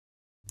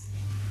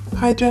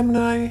Hi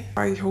Gemini,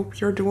 I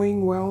hope you're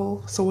doing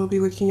well. So we'll be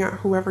looking at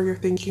whoever you're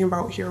thinking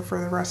about here for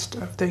the rest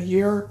of the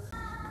year.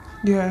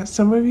 Yeah,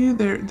 some of you,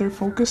 they're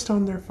focused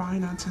on their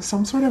finances,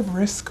 some sort of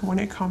risk when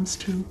it comes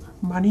to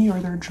money or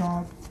their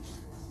job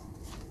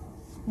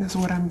is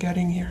what I'm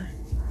getting here.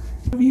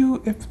 Some of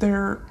you, if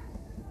there's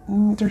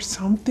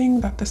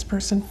something that this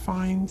person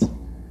finds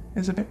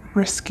is a bit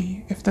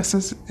risky, if this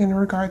is in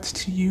regards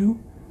to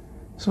you,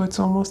 so it's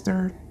almost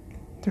they're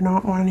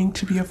not wanting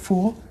to be a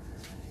fool.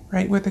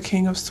 Right, with the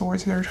King of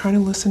Swords, they're trying to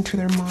listen to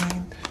their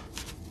mind.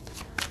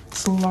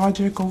 It's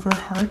logic over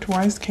heart.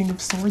 Why is King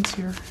of Swords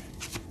here?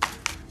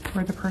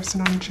 For the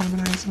person on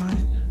Gemini's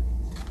mind.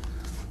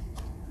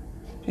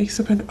 Ace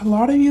of Pentacles. A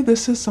lot of you,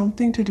 this is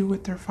something to do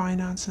with their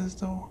finances,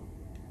 though,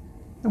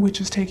 which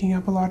is taking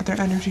up a lot of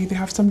their energy. They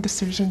have some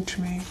decision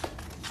to make.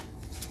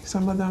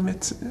 Some of them,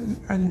 it's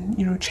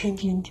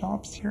changing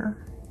jobs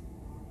here.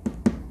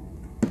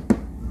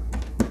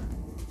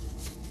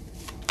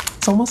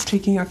 It's almost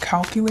taking a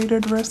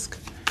calculated risk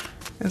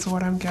is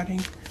what I'm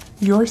getting.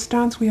 Your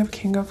stance, we have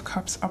King of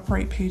Cups,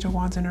 upright, Page of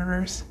Wands in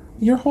reverse.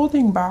 You're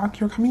holding back.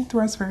 You're coming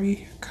through as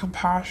very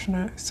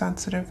compassionate,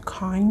 sensitive,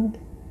 kind.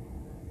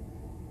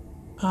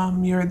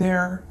 You're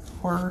there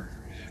for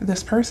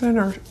this person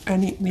or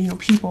any,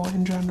 people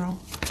in general.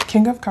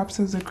 King of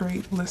Cups is a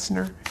great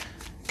listener,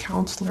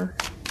 counselor,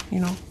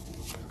 You're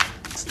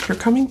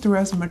coming through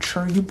as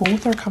mature. You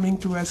both are coming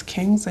through as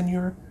kings and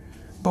you're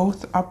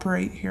both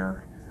upright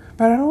here.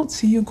 But I don't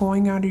see you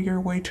going out of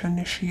your way to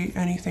initiate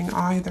anything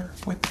either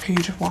with the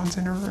Page of Wands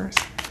in reverse.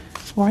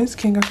 Why is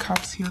King of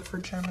Cups here for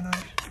Gemini?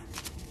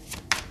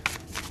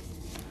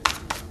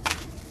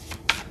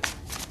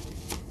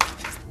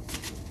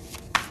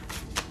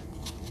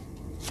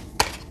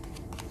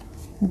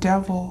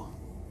 Devil.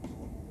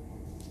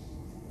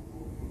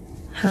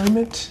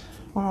 Hermit.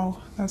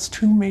 Wow, that's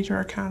two major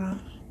arcana.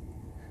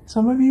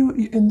 Some of you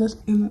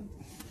in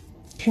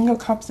King of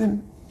Cups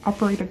in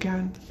upright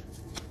again.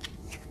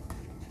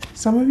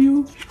 Some of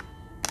you,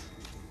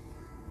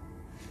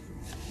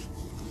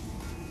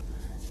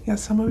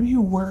 some of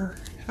you were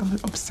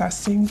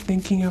obsessing,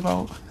 thinking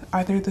about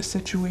either the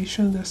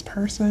situation, this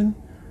person,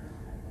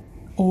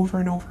 over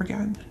and over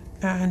again.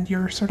 And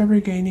you're sort of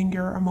regaining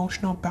your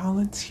emotional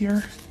balance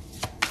here.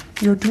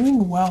 You're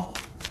doing well,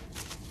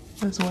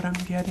 is what I'm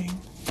getting.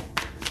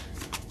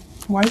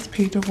 Why is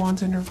Page of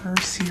Wands in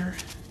reverse here?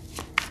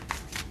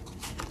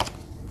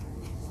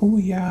 Oh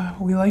yeah,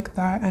 we like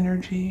that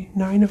energy.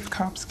 9 of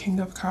Cups, King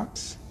of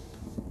Cups.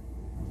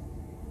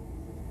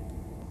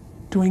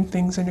 Doing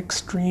things in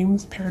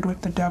extremes paired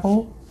with the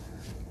Devil.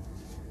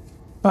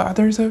 But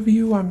others of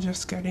you, I'm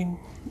just getting,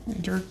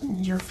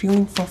 you're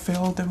feeling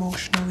fulfilled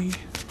emotionally.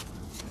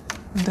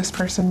 This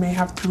person may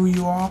have threw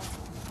you off,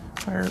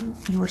 or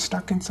you were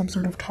stuck in some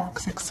sort of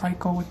toxic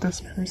cycle with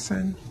this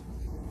person.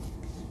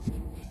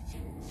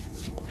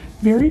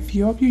 Very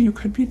few of you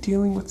could be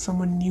dealing with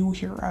someone new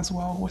here as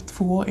well. With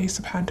Fool, Ace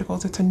of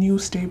Pentacles, it's a new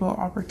stable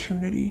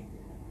opportunity.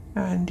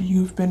 And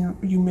you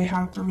may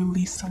have to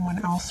release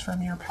someone else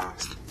from your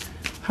past.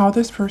 How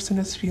this person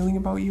is feeling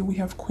about you, we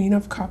have Queen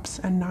of Cups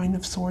and 9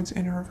 of Swords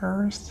in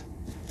reverse.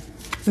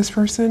 This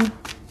person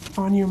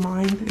on your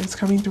mind is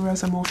coming through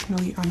as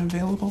emotionally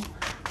unavailable.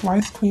 Why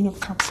is Queen of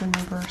Cups in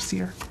reverse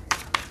here?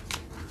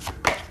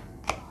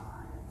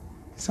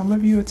 Some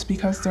of you, it's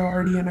because they're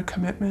already in a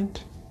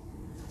commitment.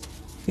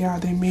 Yeah,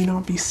 they may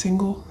not be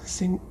single.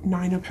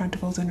 9 of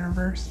Pentacles in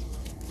reverse.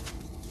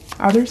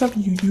 Others of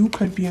you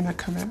could be in a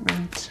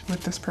commitment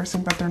with this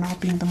person, but they're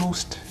not being the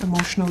most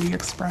emotionally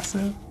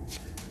expressive.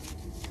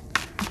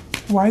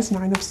 Why is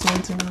 9 of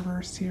Swords in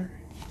reverse here?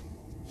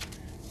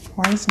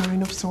 Why is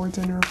 9 of Swords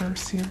in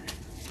reverse here?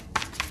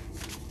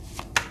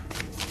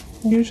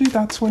 Usually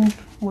that's when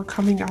we're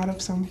coming out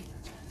of some,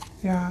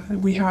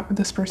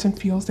 this person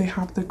feels they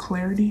have the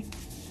clarity.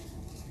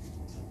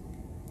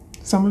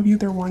 Some of you,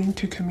 they're wanting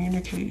to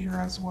communicate here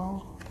as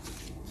well.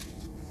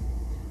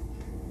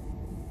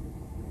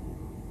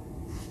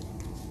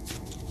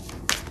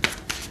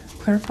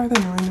 Clarify the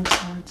 9 of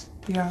Swords.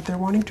 Yeah, they're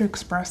wanting to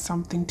express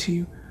something to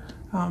you.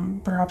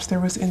 Perhaps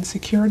there was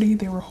insecurity,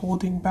 they were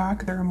holding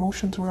back, their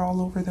emotions were all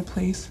over the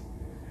place.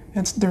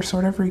 And they're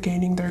sort of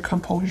regaining their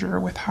composure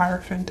with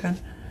Hierophant and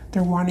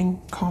they're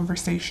wanting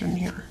conversation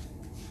here.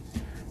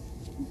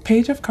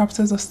 Page of Cups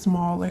is a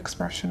small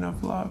expression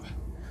of love.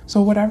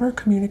 So whatever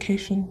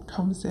communication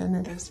comes in,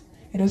 it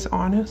is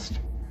honest.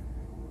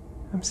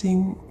 I'm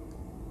seeing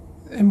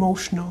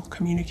emotional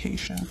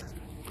communication,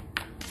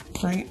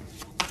 right?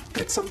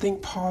 It's something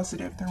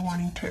positive they're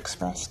wanting to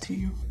express to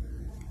you.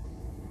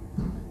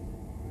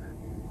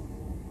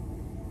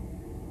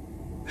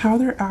 How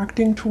they're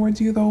acting towards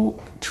you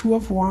though, 2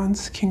 of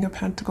Wands, King of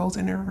Pentacles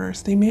in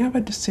reverse. They may have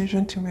a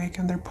decision to make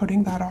and they're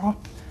putting that off.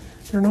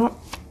 They're not,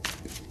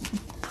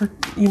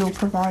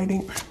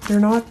 providing, they're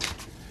not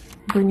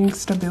bringing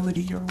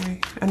stability your way.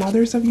 And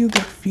others of you,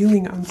 they're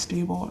feeling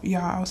unstable.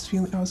 Yeah, I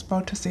was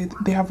about to say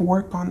they have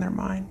work on their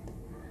mind.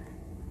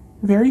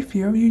 Very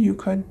few of you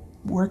could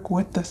work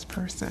with this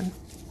person.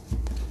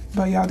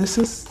 But yeah, this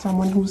is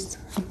someone who's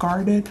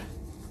guarded,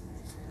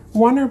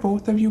 one or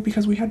both of you,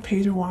 because we had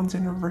Page of Wands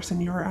in reverse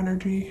in your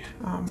energy.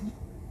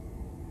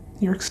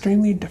 You're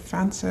extremely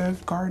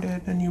defensive,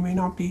 guarded, and you may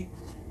not be,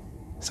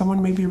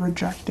 someone may be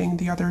rejecting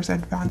the other's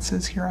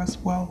advances here as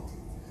well.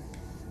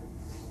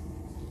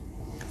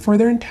 For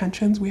their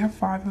intentions, we have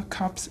Five of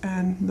Cups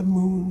and the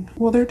Moon.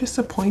 Well, they're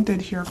disappointed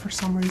here for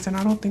some reason.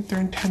 I don't think they're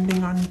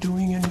intending on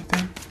doing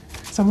anything.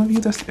 Some of you,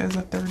 this is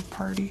a third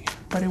party,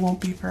 but it won't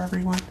be for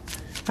everyone.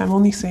 I'm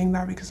only saying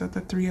that because of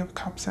the Three of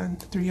Cups and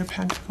Three of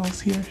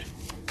Pentacles here.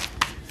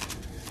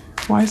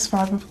 Why is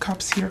Five of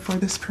Cups here for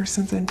this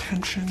person's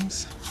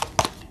intentions?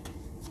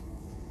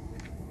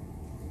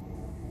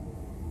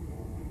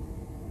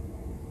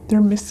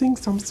 They're missing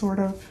some sort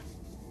of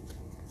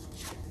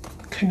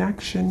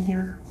connection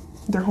here.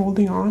 They're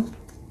holding on,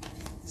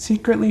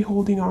 secretly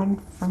holding on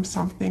from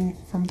something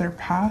from their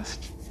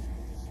past.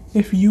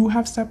 If you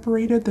have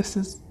separated, this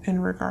is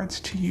in regards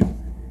to you.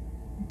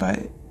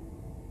 But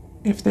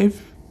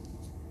if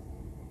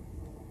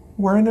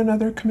were in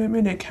another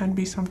commitment, it can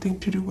be something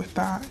to do with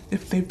that.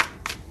 If they've,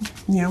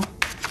 you know,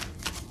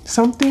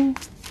 something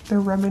they're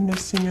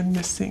reminiscing and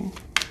missing.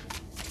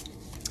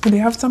 And they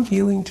have some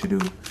healing to do,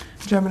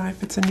 Gemini,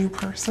 if it's a new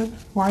person.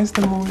 Why is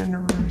the Moon in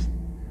reverse?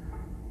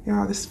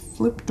 Yeah, this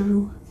flip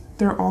through.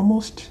 They're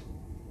almost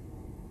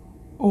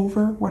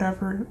over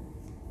whatever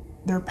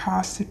their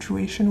past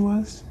situation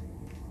was,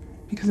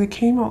 because it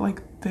came out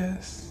like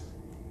this.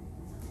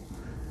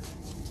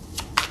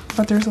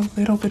 But there's a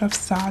little bit of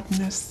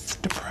sadness,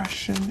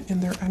 depression in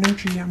their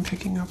energy I'm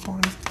picking up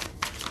on.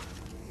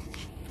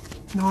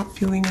 Not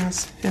feeling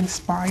as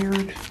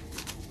inspired.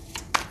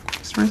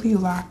 It's really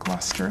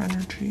lackluster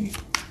energy.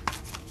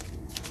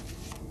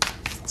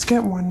 Let's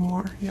get one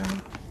more, yeah.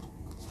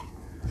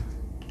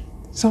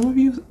 Some of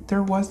you,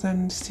 there was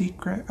a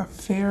secret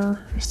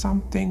affair or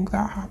something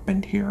that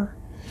happened here,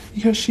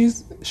 because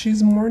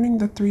she's mourning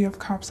the Three of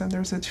Cups and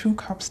there's a Two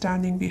Cups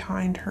standing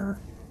behind her.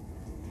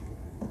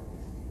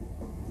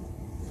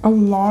 A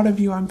lot of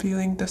you, I'm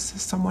feeling this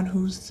is someone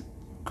who's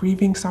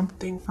grieving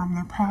something from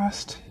their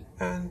past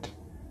and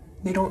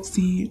they don't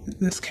see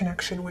this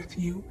connection with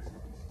you.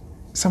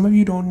 Some of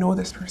you don't know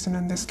this person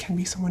and this can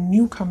be someone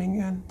new coming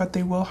in, but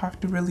they will have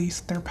to release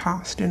their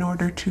past in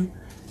order to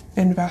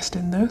invest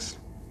in this.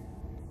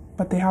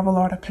 But they have a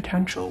lot of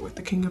potential with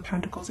the King of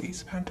Pentacles,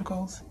 Ace of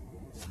Pentacles.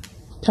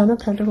 Ten of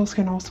Pentacles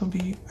can also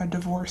be a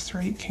divorce,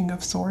 right? King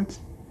of Swords,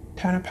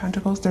 Ten of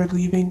Pentacles, they're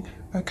leaving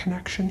a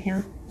connection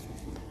here.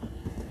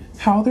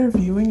 How they're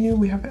viewing you,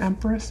 we have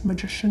Empress,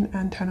 Magician,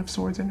 and Ten of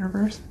Swords in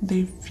reverse.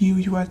 They view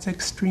you as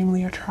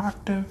extremely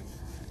attractive,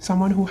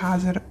 someone who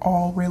has it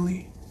all,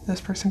 really.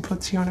 This person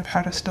puts you on a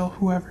pedestal,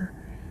 whoever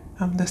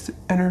this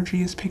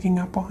energy is picking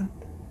up on.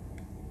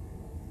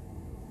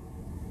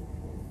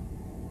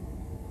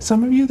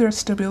 Some of you, their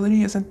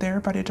stability isn't there,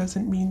 but it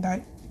doesn't mean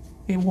that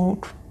it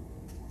won't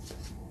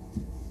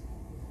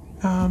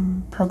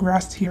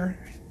progress here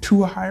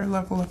to a higher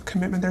level of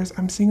commitment.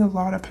 I'm seeing a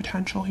lot of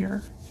potential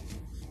here.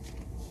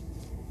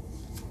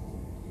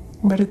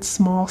 But it's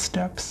small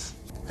steps.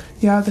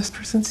 Yeah, this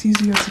person sees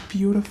you as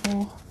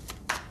beautiful.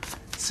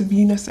 It's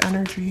Venus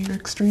energy. You're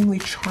extremely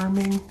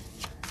charming.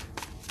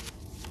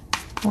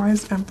 Why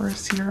is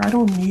Empress here? I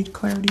don't need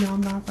clarity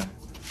on that, but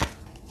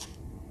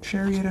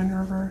Chariot in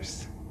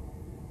reverse.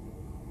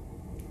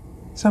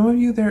 Some of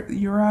you,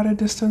 you're at a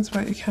distance,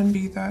 but it can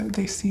be that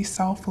they see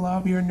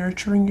self-love. You're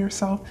nurturing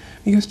yourself,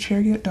 because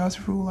Chariot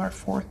does rule our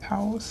 4th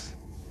house.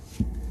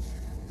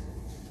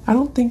 I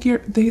don't think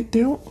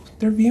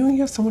they're viewing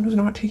you as someone who's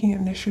not taking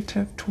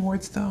initiative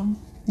towards them.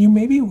 You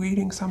may be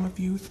waiting, some of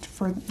you,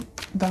 for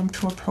them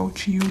to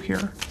approach you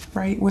here,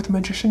 right? With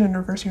Magician in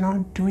reverse, you're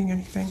not doing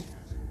anything.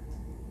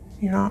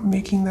 You're not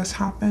making this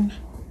happen.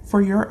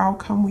 For your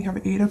outcome, we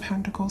have Eight of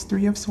Pentacles,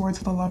 Three of Swords,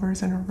 the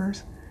Lovers in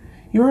reverse.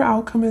 Your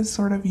outcome is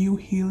sort of you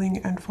healing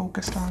and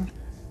focused on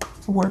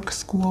work,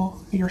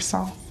 school,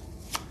 yourself.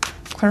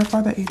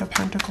 Clarify the Eight of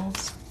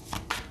Pentacles.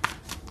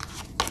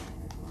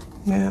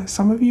 Yeah,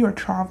 some of you are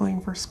traveling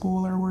for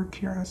school or work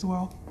here as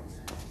well.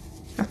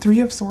 A Three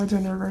of Swords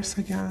in reverse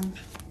again.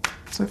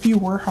 So if you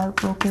were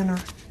heartbroken or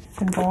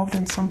involved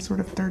in some sort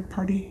of third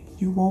party,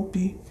 you won't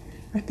be.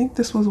 I think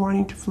this was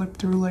wanting to flip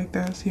through like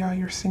this. Yeah,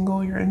 you're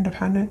single, you're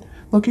independent.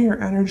 Look at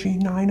your energy,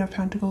 Nine of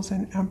Pentacles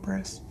and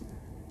Empress.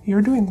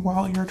 You're doing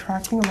well. You're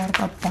attracting a lot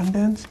of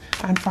abundance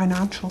and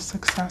financial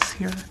success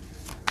here.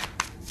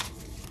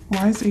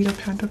 Why is Eight of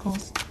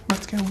Pentacles?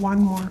 Let's get one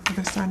more for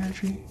this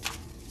energy.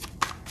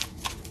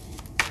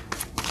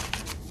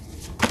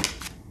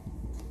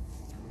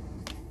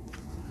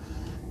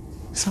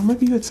 Some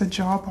of you, it's a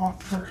job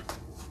offer.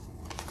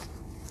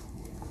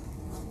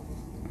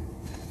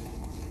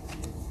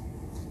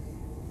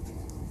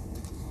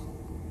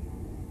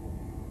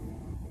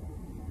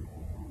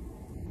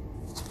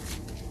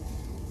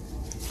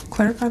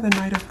 Clarify the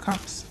Knight of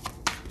Cups.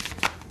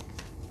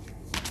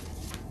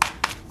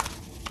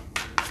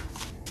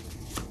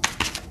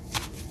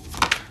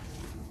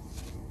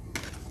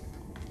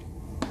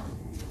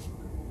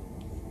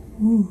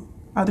 Ooh,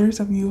 others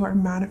of you are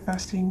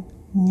manifesting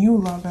new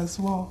love as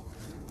well.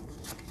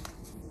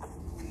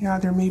 Yeah,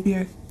 there may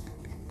be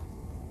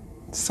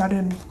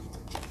sudden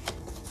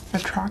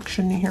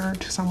attraction here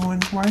to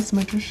someone. Why is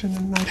Magician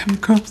and Knight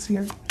of Cups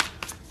here?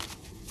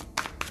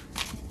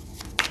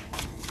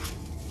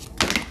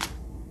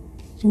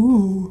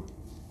 Ooh.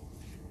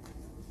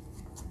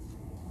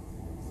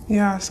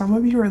 Yeah, some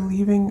of you are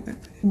leaving.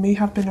 It may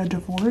have been a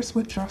divorce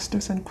with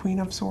Justice and Queen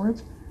of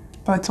Swords,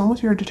 but it's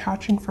almost you're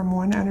detaching from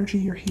one energy,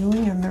 you're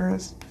healing, and there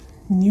is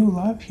new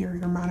love here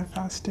you're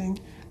manifesting.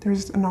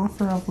 There's an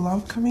offer of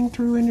love coming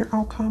through in your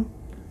outcome.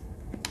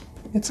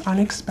 It's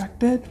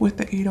unexpected with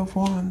the 8 of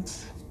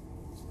Wands.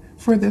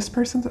 For this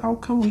person's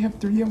outcome, we have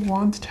 3 of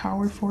Wands,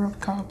 Tower, 4 of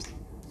Cups.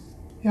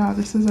 Yeah,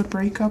 this is a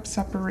breakup,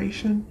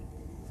 separation.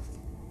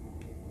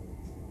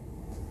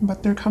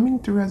 But they're coming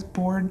through as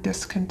bored,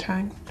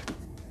 discontent.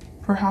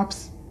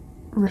 Perhaps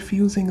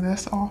refusing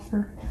this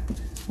offer.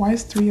 Why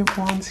is 3 of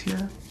Wands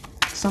here?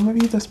 Some of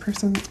you, this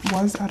person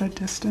was at a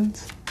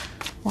distance.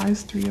 Why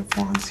is 3 of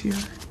Wands here?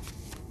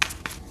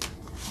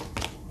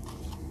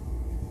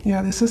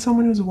 Yeah, this is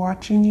someone who's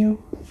watching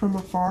you from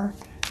afar.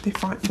 They're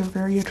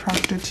very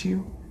attracted to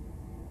you,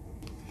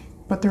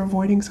 but they're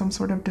avoiding some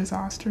sort of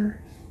disaster.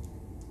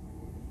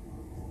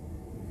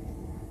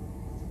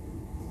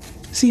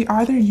 See,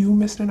 either you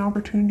missed an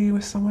opportunity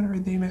with someone or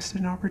they missed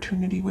an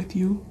opportunity with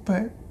you,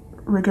 but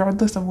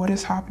regardless of what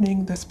is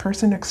happening, this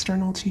person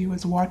external to you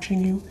is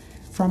watching you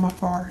from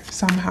afar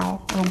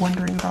somehow or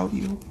wondering about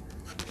you.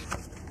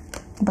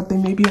 But they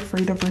may be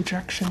afraid of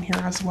rejection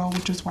here as well,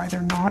 which is why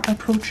they're not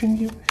approaching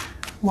you.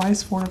 Why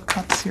is 4 of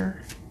Cups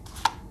here?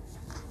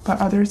 But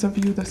others of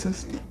you, this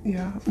is,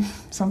 yeah,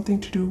 something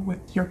to do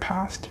with your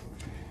past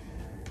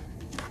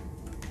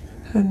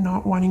and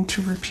not wanting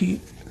to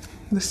repeat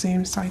the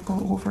same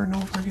cycle over and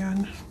over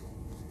again.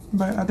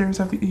 But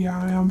others of you, yeah,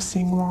 I'm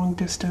seeing long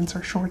distance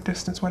or short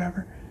distance,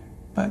 whatever.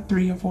 But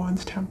 3 of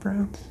Wands,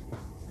 Temperance.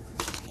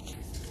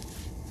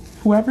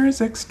 Whoever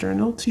is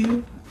external to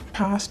you,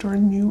 past or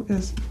new,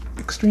 is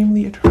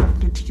extremely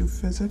attracted to you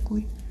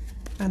physically,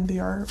 and they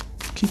are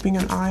keeping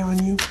an eye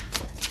on you.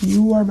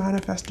 You are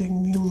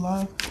manifesting new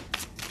love,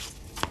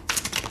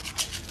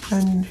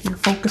 and you're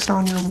focused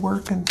on your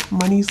work, and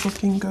money's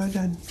looking good,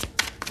 and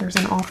there's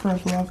an offer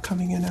of love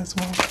coming in as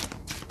well.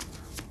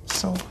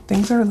 So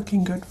things are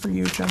looking good for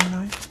you,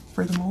 Gemini,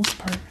 for the most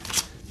part.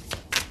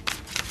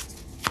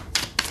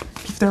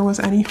 If there was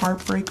any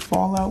heartbreak,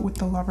 fallout with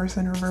the Lovers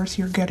in reverse,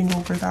 you're getting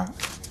over that.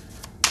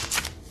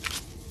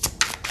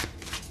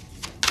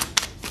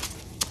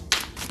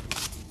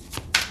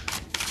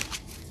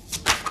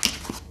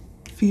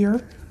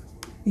 Fear.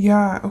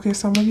 Yeah, okay,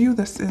 some of you,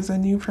 this is a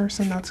new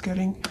person that's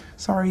getting,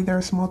 sorry,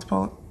 there's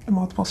multiple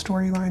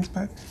storylines,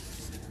 but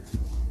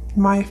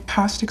my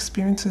past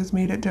experiences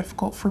made it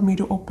difficult for me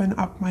to open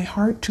up my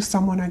heart to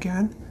someone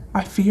again.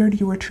 I feared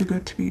you were too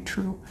good to be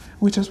true,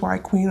 which is why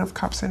Queen of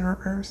Cups in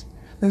reverse.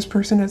 This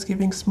person is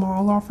giving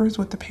small offers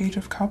with the Page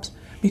of Cups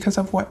because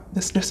of what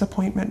this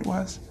disappointment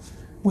was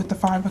with the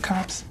 5 of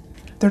Cups.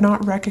 They're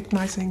not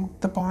recognizing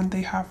the bond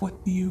they have with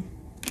you.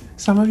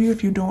 Some of you,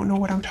 if you don't know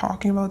what I'm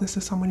talking about, this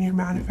is someone you're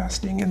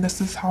manifesting, and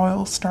this is how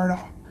it'll start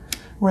off,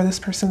 where this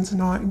person's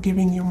not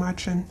giving you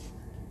much and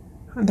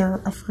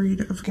they're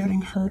afraid of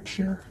getting hurt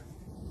here.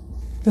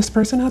 This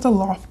person has a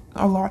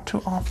lot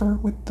to offer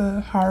with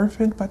the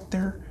Hierophant, but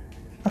they're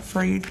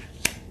afraid.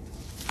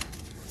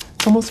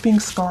 It's almost being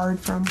scarred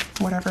from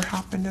whatever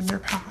happened in their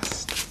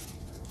past.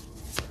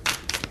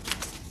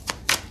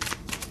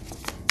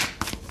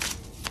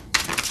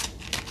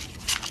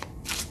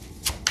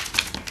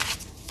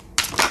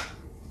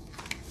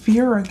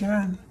 Fear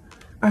again.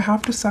 I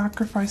have to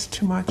sacrifice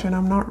too much and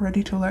I'm not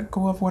ready to let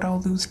go of what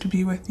I'll lose to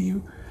be with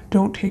you.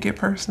 Don't take it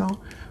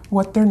personal.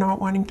 What they're not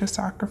wanting to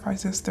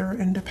sacrifice is their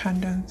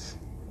independence.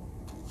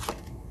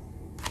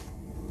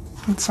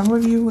 And some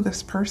of you,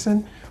 this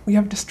person, we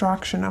have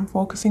distraction. I'm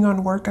focusing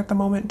on work at the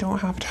moment, don't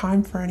have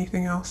time for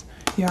anything else.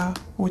 Yeah,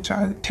 which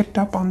I ticked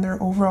up on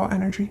their overall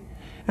energy.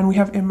 And we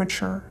have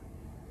immature.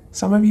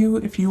 Some of you,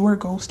 if you were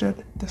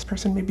ghosted, this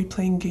person may be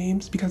playing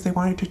games because they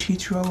wanted to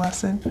teach you a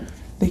lesson.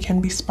 They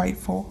can be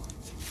spiteful.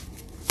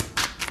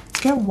 Let's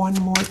get one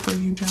more for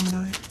you,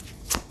 Gemini.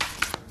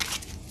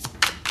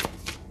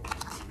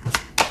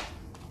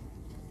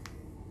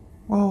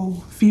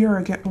 Whoa, fear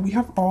again. We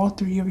have all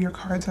 3 of your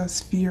cards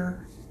as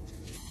fear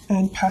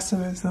and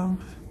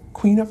pessimism.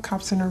 Queen of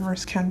Cups in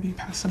reverse can be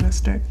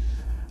pessimistic.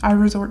 I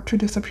resort to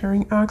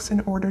disappearing acts in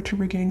order to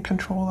regain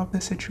control of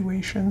the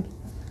situation.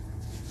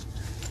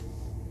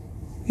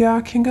 Yeah,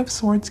 King of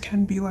Swords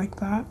can be like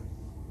that.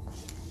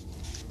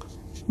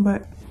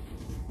 But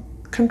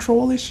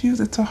control issues,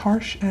 it's a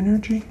harsh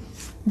energy.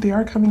 They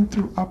are coming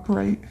through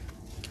upright.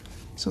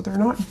 So they're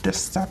not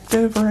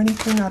deceptive or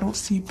anything. I don't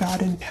see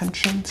bad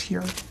intentions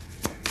here.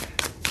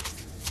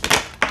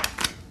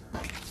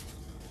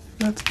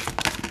 That's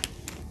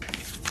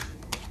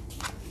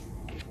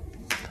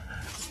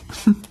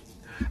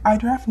I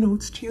draft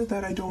notes to you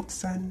that I don't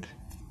send.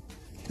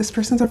 This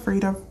person's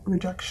afraid of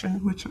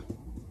rejection, which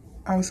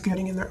I was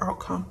getting in their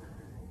outcome.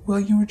 Will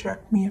you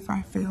reject me if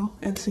I fail?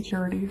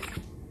 Insecurity.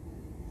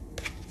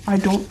 I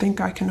don't think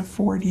I can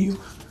afford you.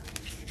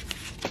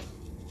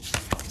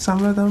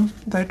 Some of them,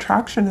 the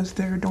attraction is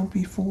there, don't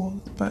be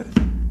fooled, but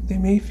they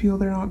may feel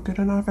they're not good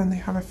enough and they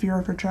have a fear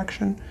of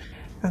rejection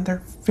and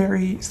they're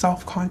very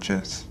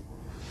self-conscious.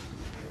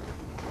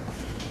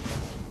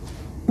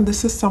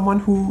 This is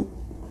someone who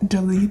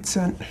deletes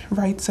and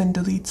writes and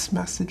deletes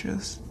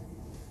messages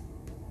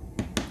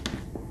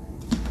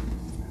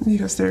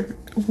because they're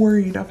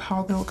worried of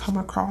how they'll come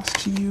across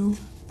to you,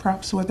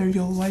 perhaps whether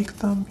you'll like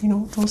them, you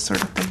know, those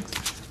sort of things.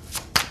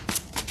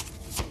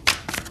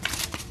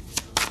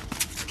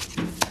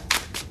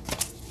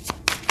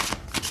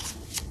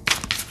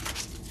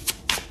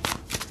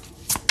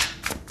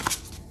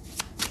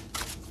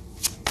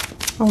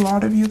 A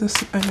lot of you,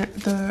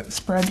 the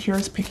spread here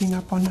is picking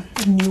up on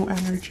a new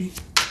energy.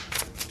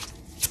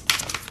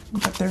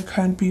 But there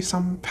can be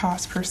some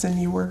past person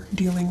you were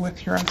dealing with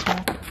here as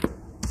well.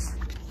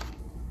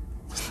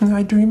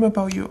 I dream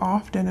about you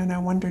often, and I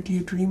wonder, do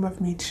you dream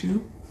of me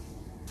too?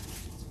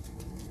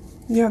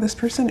 Yeah, this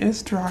person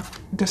is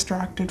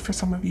distracted for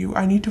some of you.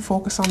 I need to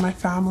focus on my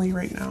family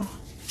right now.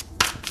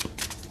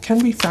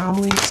 Can be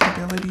family,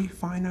 stability,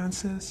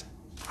 finances.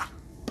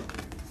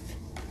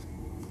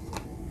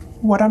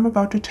 What I'm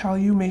about to tell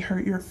you may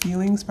hurt your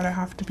feelings, but I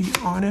have to be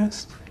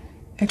honest.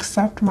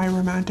 Accept my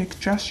romantic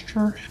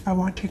gesture. I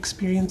want to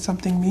experience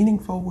something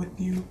meaningful with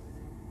you.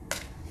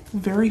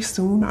 Very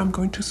soon, I'm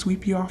going to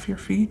sweep you off your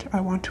feet. I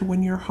want to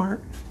win your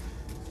heart.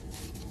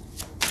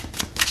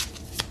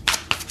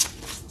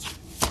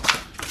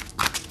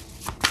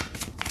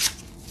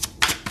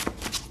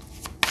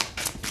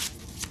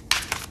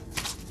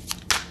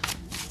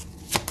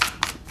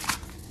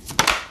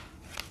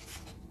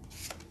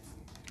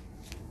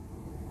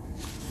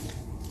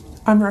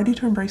 I'm ready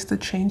to embrace the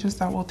changes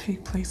that will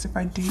take place if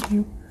I date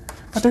you.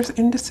 But there's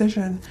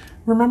indecision.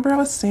 Remember I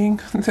was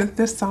saying that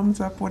this sums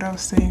up what I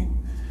was saying.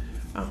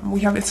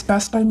 It's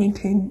best I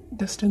maintain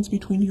distance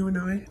between you and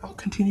I. I'll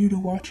continue to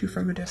watch you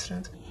from a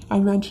distance. I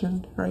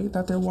mentioned, right,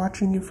 that they're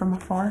watching you from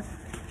afar.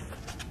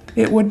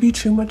 It would be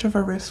too much of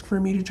a risk for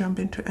me to jump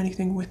into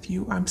anything with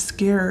you. I'm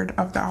scared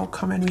of the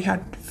outcome and we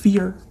had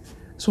fear.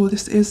 So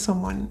this is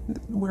someone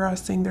where I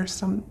was saying there's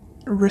some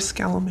risk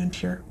element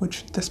here,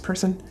 which this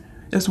person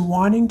is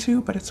wanting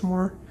to, but it's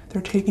more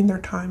they're taking their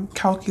time,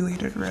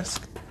 calculated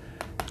risk.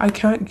 I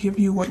can't give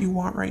you what you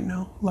want right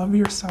now. Love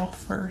yourself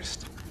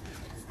first.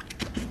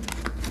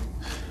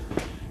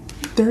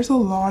 There's a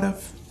lot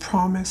of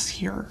promise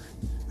here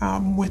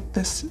with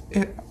this.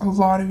 A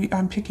lot of you,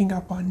 I'm picking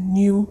up on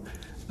new,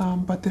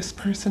 but this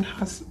person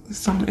has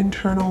some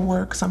internal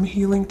work, some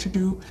healing to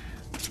do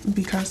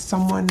because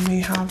someone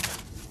may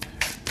have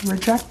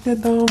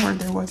rejected them or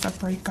there was a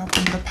breakup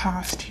in the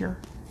past here.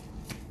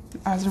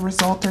 As a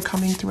result, they're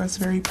coming through as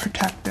very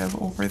protective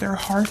over their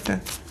heart,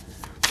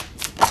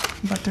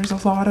 but there's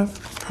a lot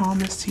of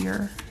promise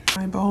here.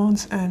 My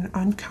bones and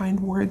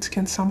unkind words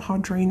can somehow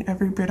drain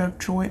every bit of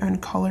joy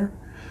and color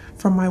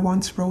from my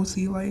once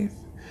rosy life.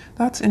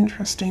 That's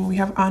interesting. We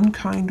have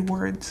unkind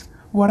words.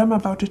 What I'm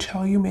about to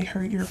tell you may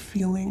hurt your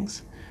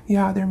feelings.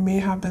 Yeah, there may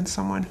have been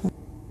someone who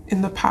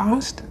in the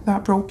past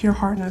that broke your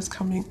heart and is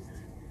coming,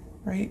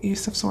 right?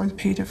 Ace of Swords,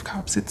 Page of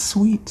Cups. It's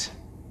sweet.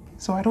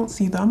 So I don't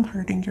see them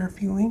hurting your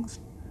feelings.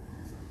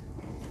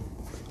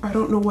 I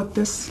don't know what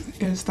this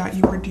is that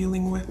you were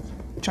dealing with.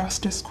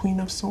 Justice,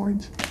 Queen of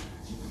Swords.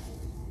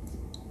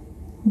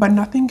 But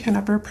nothing can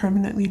ever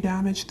permanently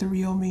damage the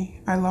real me.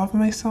 I love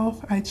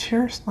myself, I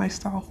cherish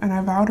myself, and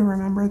I vow to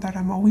remember that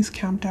I'm always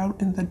camped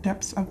out in the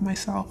depths of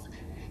myself,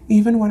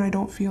 even when I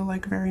don't feel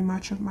like very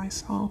much of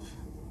myself.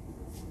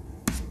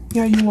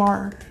 Yeah, you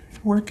are.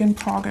 Work in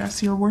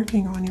progress. You're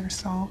working on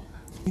yourself.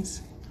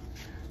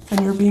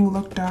 And you're being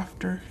looked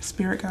after,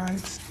 spirit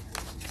guides.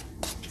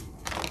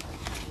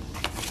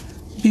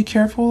 Be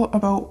careful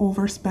about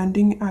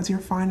overspending as your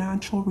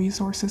financial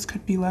resources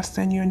could be less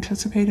than you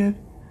anticipated.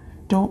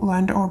 Don't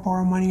lend or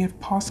borrow money if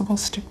possible.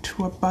 Stick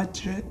to a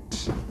budget.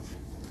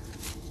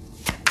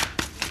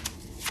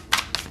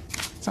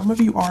 Some of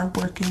you are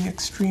working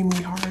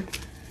extremely hard,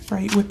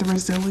 right? With the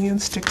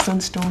resilience, sticks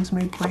and stones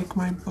may break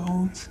my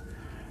bones.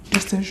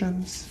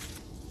 Decisions.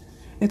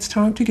 It's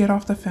time to get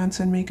off the fence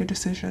and make a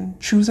decision.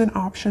 Choose an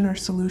option or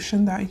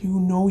solution that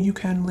you know you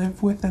can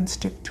live with and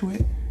stick to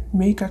it.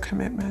 Make a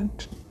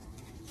commitment.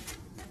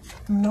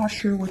 I'm not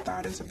sure what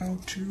that is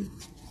about too.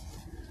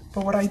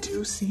 But what I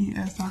do see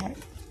is that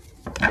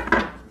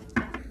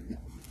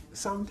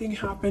something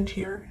happened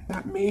here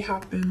that may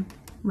have been,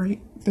 right?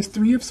 This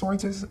Three of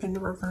Swords is in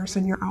reverse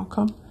in your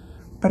outcome.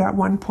 But at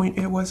one point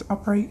it was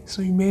upright.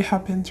 So you may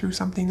have been through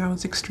something that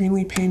was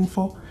extremely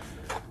painful.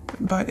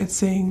 But it's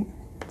saying,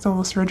 it's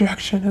almost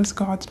rejection as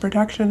God's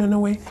protection in a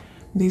way.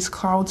 These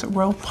clouds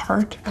will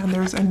part and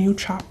there's a new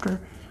chapter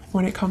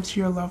when it comes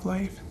to your love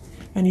life.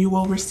 And you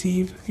will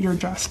receive your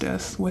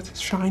justice with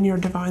shine your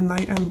divine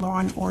light and law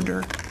and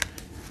order.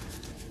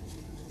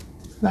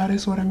 That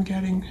is what I'm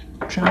getting,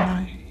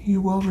 Gemini.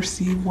 You will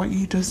receive what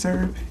you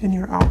deserve in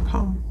your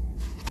outcome.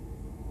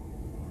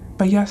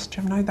 But yes,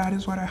 Gemini, that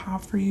is what I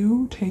have for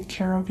you. Take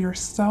care of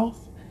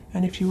yourself.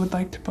 And if you would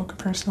like to book a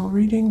personal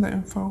reading, the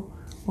info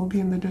will be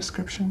in the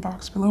description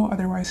box below.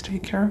 Otherwise,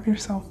 take care of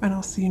yourself and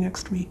I'll see you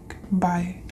next week. Bye.